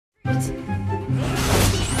My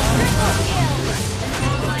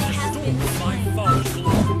father's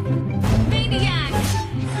glory. Maniac!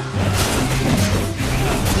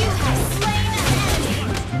 You have slain an enemy!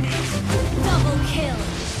 Double kill!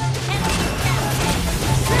 Enemy captain!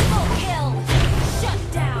 Triple kill! Shut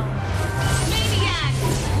down! Maniac!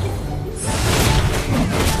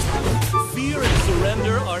 Fear and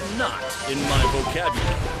surrender are not in my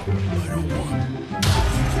vocabulary. I don't want.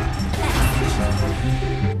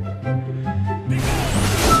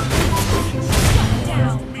 Shut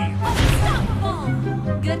down! Unstoppable!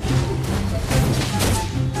 Good.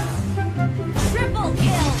 Triple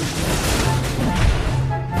kill!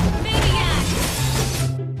 Maniac!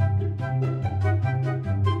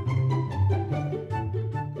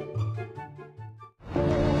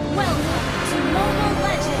 Welcome to Mobile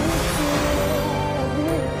Legends!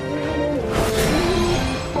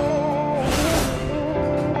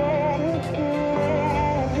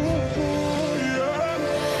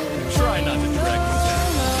 Try not to drag me down.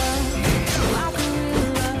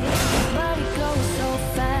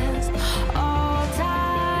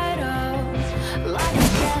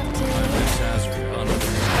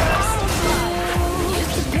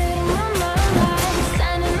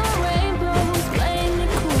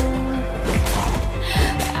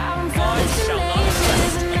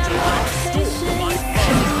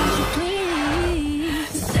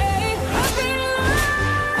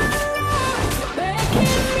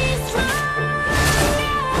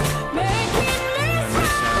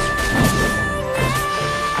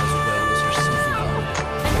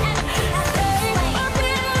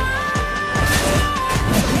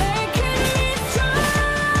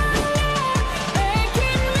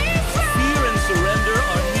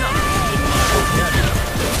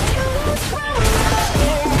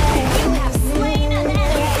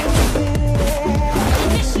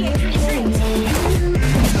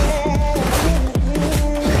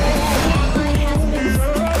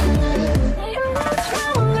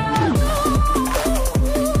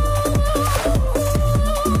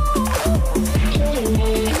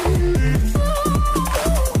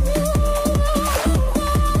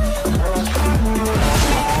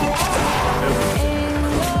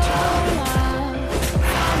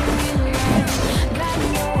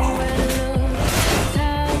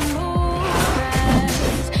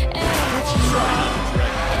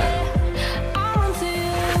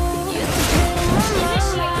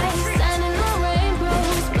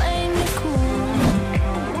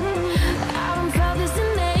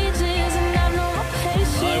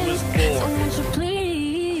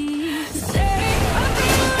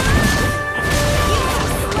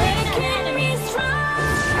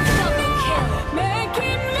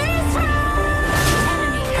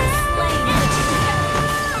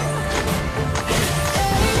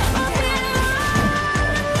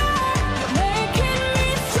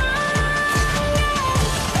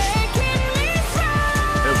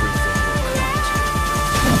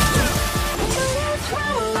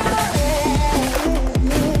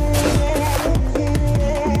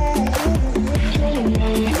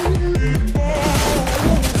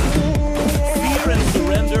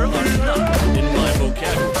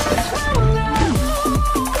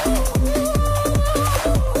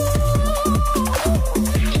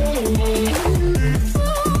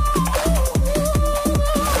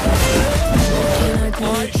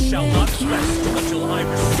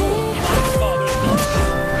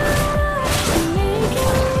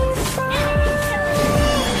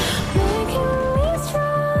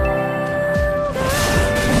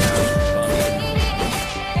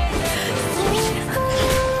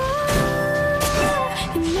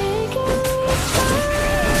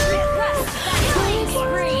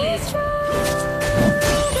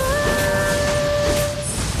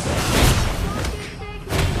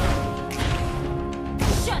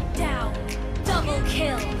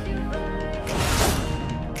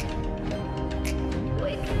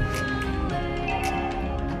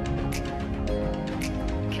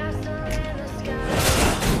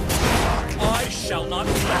 shall not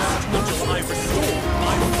rest until I restore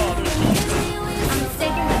my father's honor.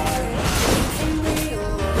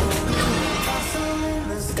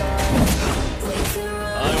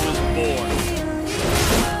 I was born.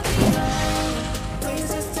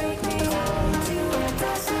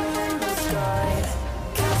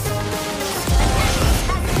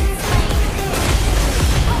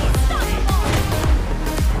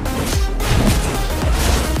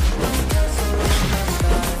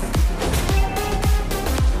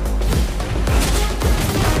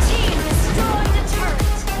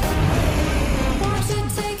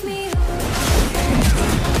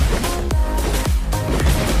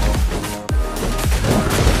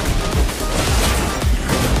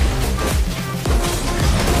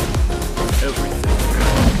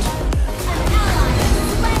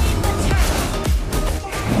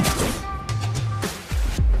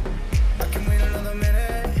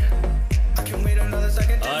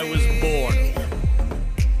 I was born.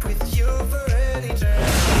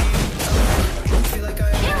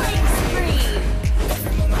 Killing spree.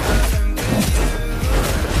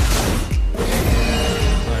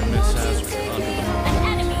 I miss Hazard under the An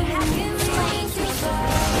enemy has been slain.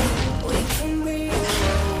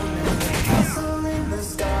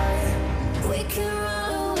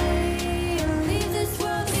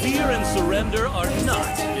 Fear and surrender are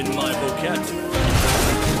not in my vocabulary.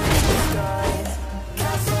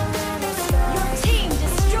 Your team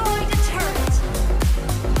destroyed a turret.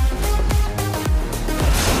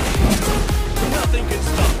 Nothing can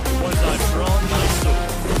stop me once I've drawn my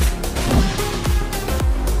sword.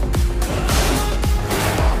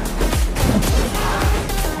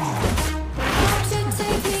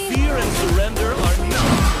 Fear and surrender are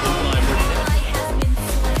not in my vocabulary. Ally has been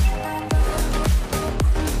slain.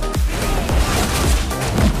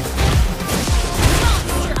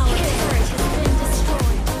 Monster kill. Our turret has been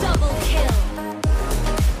destroyed. Double kill.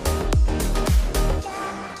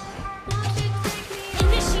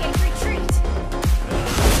 Initiate retreat.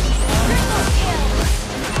 Triple kill.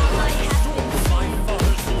 Ally has been My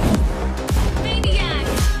father's love. Maniac.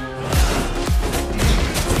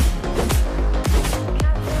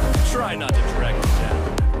 Try not to drag me down.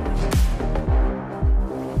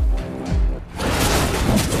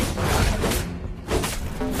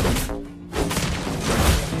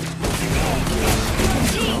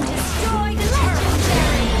 Team destroyed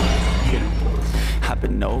legendary. I've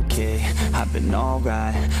been okay, I've been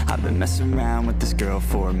alright. I've been messing around with this girl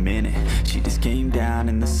for a minute. She just came down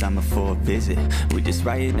in the summer for a visit. We just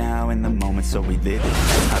right now in the moment, so we live it.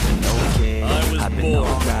 I've been okay, I was I've been born.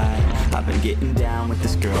 alright. I've been getting down with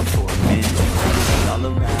this girl for a minute. Been all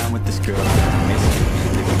around with this girl, I miss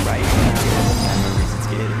it. Living right now, memories, it's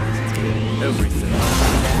getting Everything.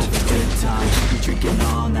 have a good time, we drinking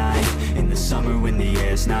all night. In the summer when the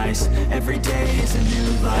air's nice, every day is a new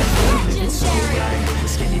life. Living so right,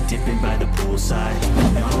 skinny dipping by the poolside.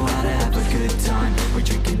 We know how to have a good time, we're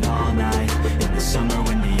drinking all night. In the summer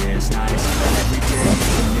when the air's nice, every day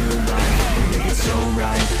is a new life. Living so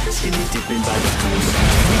right, skinny dipping by the poolside.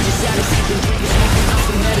 We just had a second drink, smoking out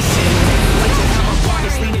some medicine. Like to have our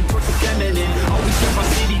pockets leaning towards the feminine. Always serve our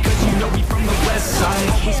city cause you know we from the west side.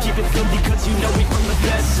 Always keep it filthy cause you know we from the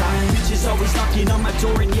best side. Bitches always knocking on my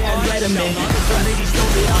door and yeah, let them in. The ladies know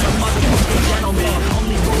that I'm a motherfucking gentleman.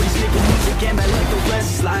 Only boys making music and I let the rest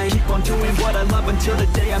slide. Keep on doing what I love until the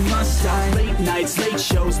day I must die. Late nights, late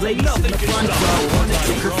shows, ladies in the front row. Wanna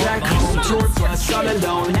take her back home, tour bus, all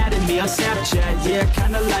alone. Adding me on Snapchat, yeah,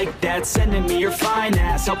 kinda like that. Sending me your fine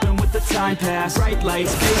ass, helping with the time pass. Bright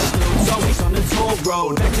lights, face notes, always on the toll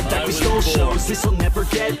road. Back to back we stole shows, this'll never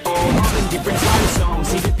get old. All in different time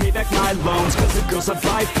zones, need to pay back my loans. Cause the girls I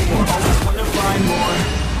fight for, always wanna find more.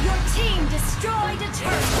 Your team destroyed a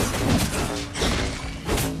turret.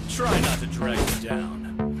 Try not to drag me down.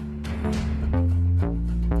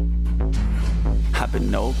 I've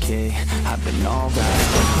been okay, I've been alright.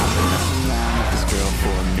 I've been messing around with this girl for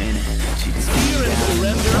a minute. She just Fear and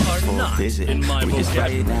surrender are for a not visit. in my We just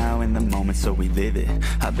right vocabulary. now in the moment, so we live it.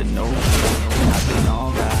 I've been okay, I've been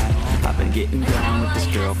alright. I've been getting down with this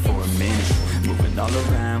girl for a minute. Moving all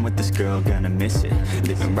around with this girl, gonna miss it.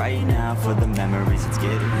 Living right now for the memories, it's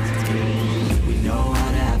getting. We know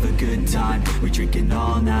how to have a good time, we drinking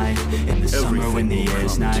all night. In the summer when the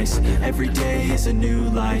air's nice, every day is a new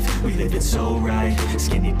life. We live it so right,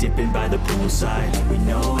 skinny dipping by the poolside. We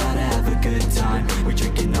know how to have a good time, we're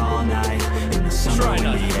drinking all night. In the summer Try when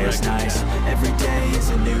not the to air's drag me nice, down. every day is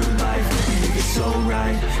a new life. We live it so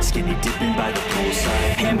right, skinny dipping by the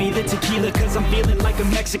poolside. Hand me the tequila cause I'm feeling like a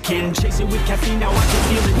Mexican. Chasing with caffeine, now I can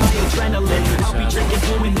feel it, my adrenaline. I'll be drinking,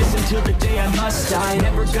 doing this until the day I must die.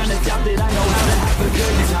 Never gonna doubt that I know how to have a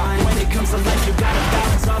good time. When it comes to life, you gotta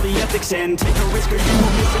balance all the ethics and take a risk or you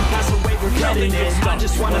will miss and pass away regretting it. I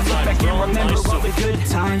just wanna look back and remember all the good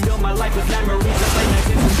times. Fill my life with memories of late nights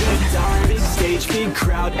and some good times. Big stage, big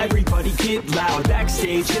crowd, everybody get loud.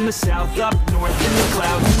 Backstage in the south, up north in the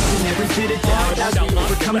clouds. Losing every bit of doubt as we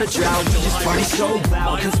overcome the drought. We just party so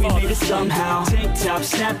loud cause we made it somehow. Tank top,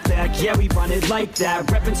 snap back, yeah we run it like that.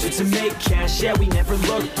 Reppin' suits to make cash, yeah we never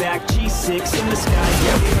look back. G6 in the sky,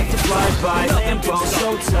 yeah we like to fly by. Lambo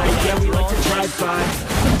so tight, yeah we like to drive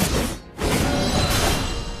by.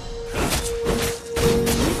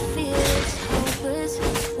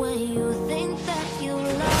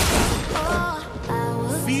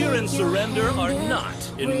 Fear and surrender are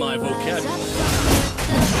not in my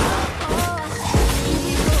vocabulary.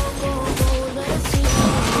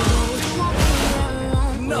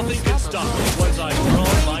 Nothing can stop me once I've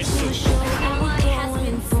drawn my sword. Ally has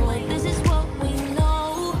been slain. This is what we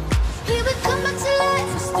know. He would come back to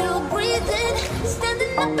life.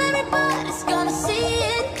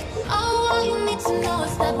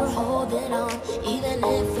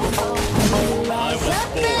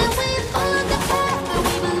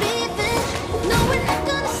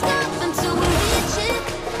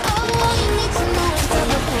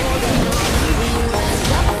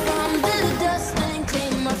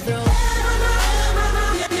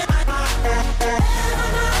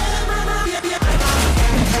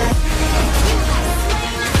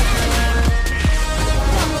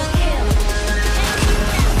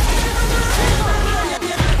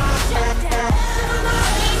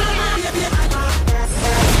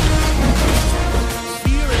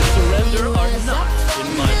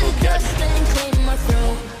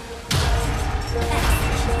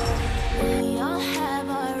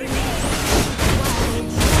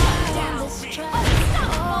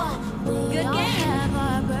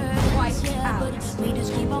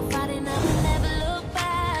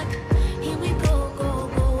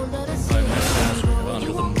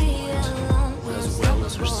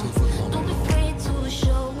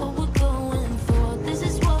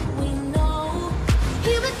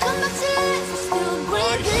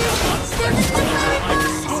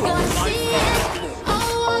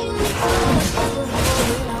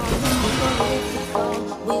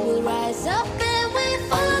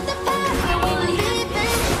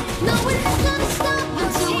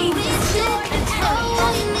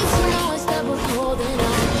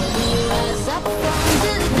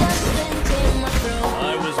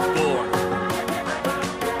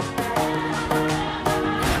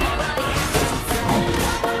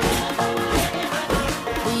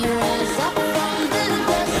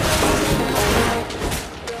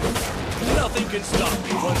 Can stop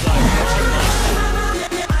me once I reach your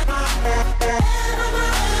mind.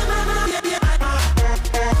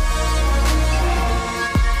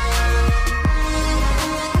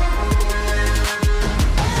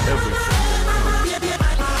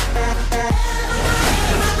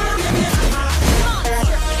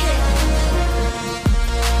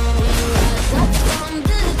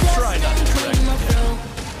 Try not to correct me.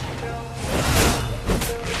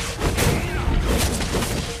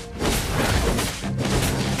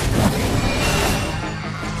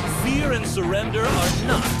 Fear and surrender are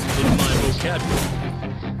not in my vocabulary.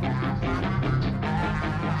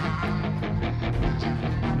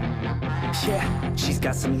 Yeah, she's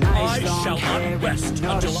got some nice I long shall hair, not rest you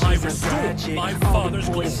know until that I she's a restore tragic. my All father's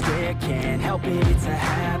the boys glory. stare, can't help it, it's a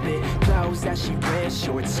habit. Clothes that she wears,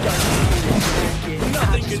 short skirts and a jacket.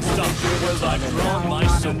 Nothing can stop me once I've drawn my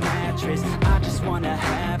sword. Mattress, I just wanna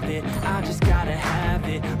have it, I just gotta have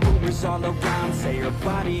it. Rumors all around say her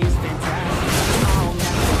body is fantastic. All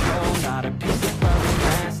natural, not a piece of fur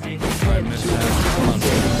plastic. Head to the toe,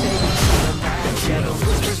 yeah, the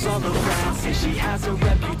whispers all around say she has a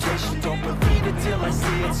reputation. Don't believe it till I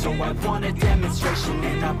see it, so I want a demonstration.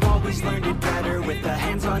 And I've always learned it better with a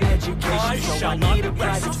hands-on education. I So shall I not need a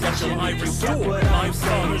private rest session until I to get restore what my I'm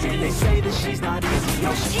saying. father's And they glory. say that she's not easy,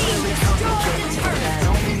 no, she's really complicated. That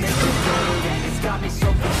only makes it better, and it's got me so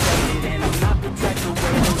frustrated. And I'm not the type to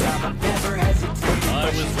wait around, I've never hesitated. I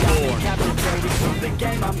But was she's got me born. captivated, so the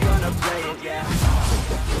game I'm gonna play it, yeah.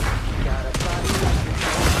 Got a body like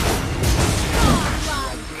a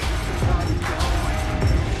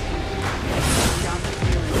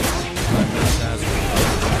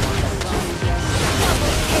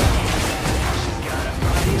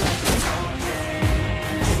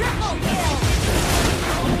Triple kill!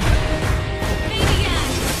 Maniac!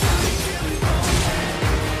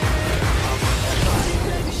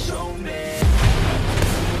 show me.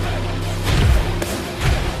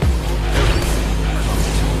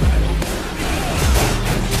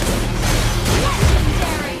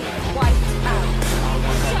 Legendary! Wiped out!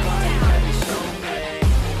 Shut down!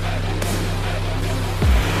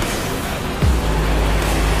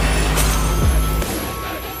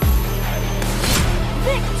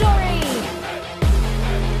 Victory!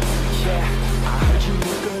 Yeah, I heard you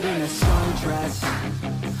look good in a sundress.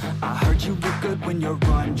 I heard you look good when you're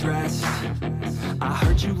undressed. I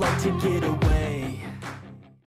heard you like to get away.